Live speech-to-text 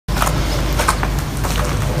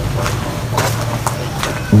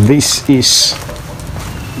This is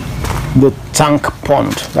the tank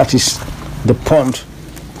pond. That is the pond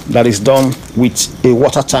that is done with a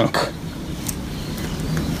water tank.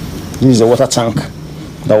 This is a water tank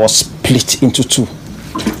that was split into two.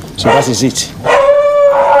 So that is it.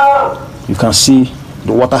 You can see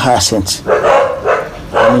the water hyacinth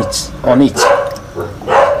on it.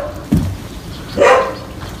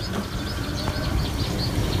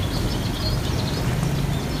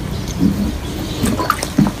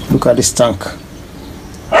 Look at this tank.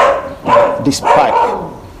 This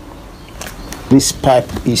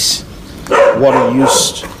pipe is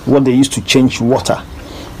what they used to change water.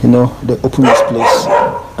 You know, they open this place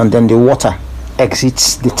and then the water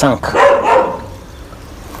exits the tank.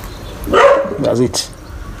 That's it.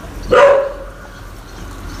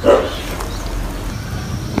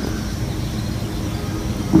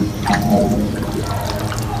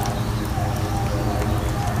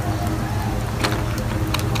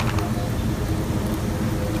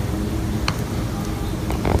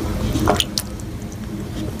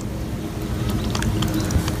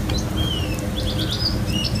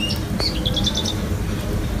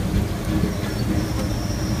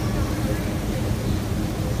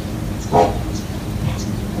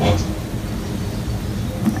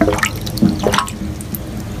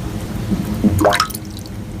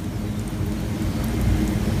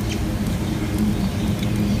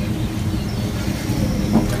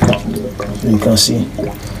 You can see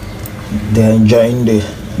they're enjoying the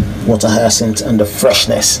water hyacinth and the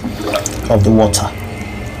freshness of the water.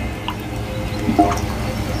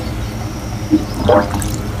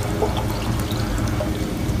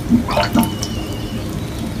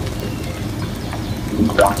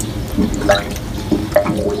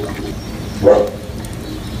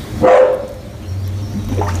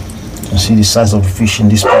 You see the size of the fish in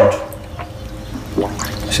this pond.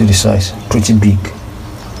 See the size, pretty big.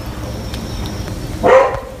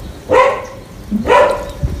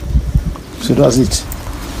 So that's it.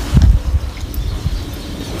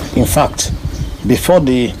 In fact, before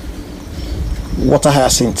the water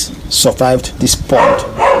hyacinth survived this pond,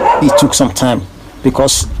 it took some time,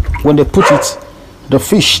 because when they put it, the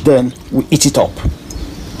fish then will eat it up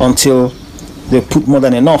until they put more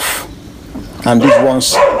than enough, and these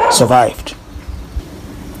ones survived.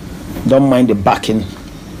 Don't mind the backing.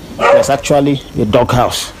 There's actually a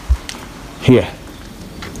doghouse here.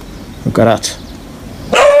 Look at that.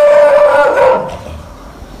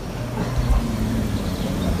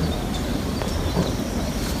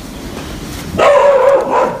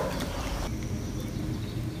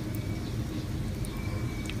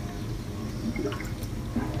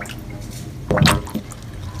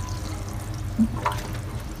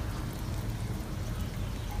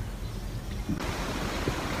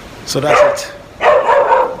 So that's it.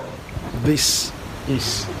 This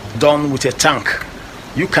is done with a tank.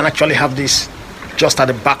 You can actually have this just at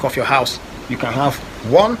the back of your house. You can have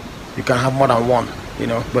one, you can have more than one, you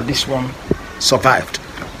know, but this one survived.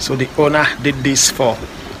 So the owner did this for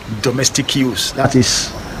domestic use. That is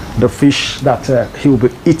the fish that he will be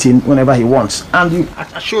eating whenever he wants. And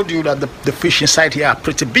I showed you that the fish inside here are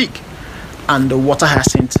pretty big, and the water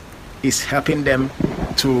hyacinth is helping them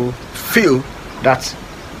to feel that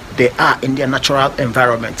they are in their natural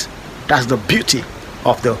environment. That's the beauty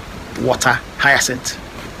of the water hyacinth.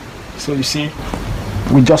 So you see,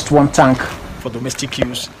 with just one tank for domestic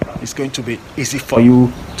use, it's going to be easy for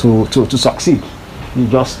you to succeed. You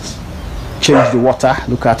just change the water.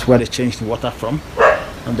 Look at where they change the water from,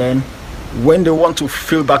 and then when they want to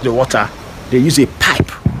fill back the water, they use a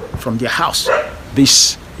pipe from their house.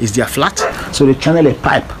 This is their flat, so they channel a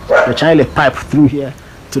pipe. They channel a pipe through here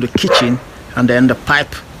to the kitchen, and then the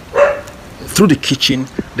pipe through the kitchen,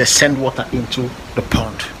 they send water into the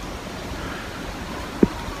pond.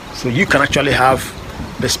 So you can actually have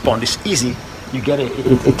this pond. It's easy. You get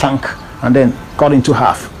a tank and then cut into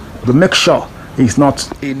half. But make sure it's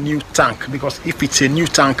not a new tank, because if it's a new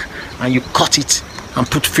tank and you cut it and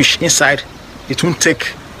put fish inside, it won't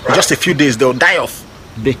take just a few days. They'll die off,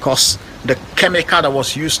 because the chemical that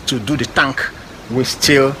was used to do the tank will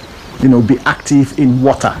still, you know, be active in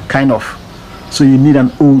water, kind of. So you need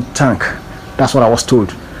an old tank. That's what I was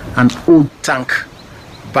told. An old tank,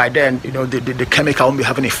 by then, you know, the chemical won't be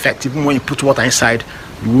having effect. Even when you put water inside,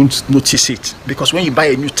 you won't notice it. Because when you buy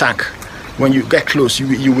a new tank, when you get close,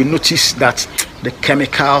 you will notice that the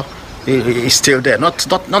chemical is still there. Not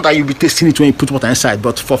that you'll be tasting it when you put water inside,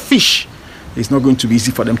 but for fish, it's not going to be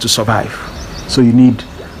easy for them to survive. So you need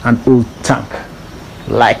an old tank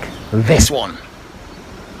like this one.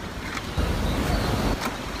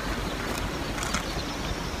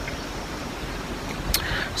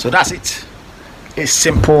 So that's it. a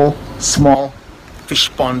simple small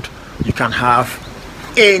fish pond you can have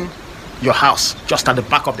in your house, just at the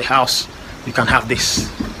back of the house. You can have this,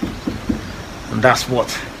 and that's what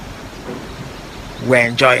we're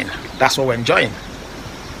enjoying. That's what we're enjoying.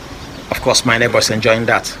 Of course, my neighbor's enjoying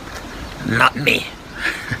that, not me.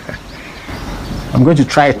 I'm going to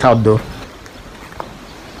try it out though.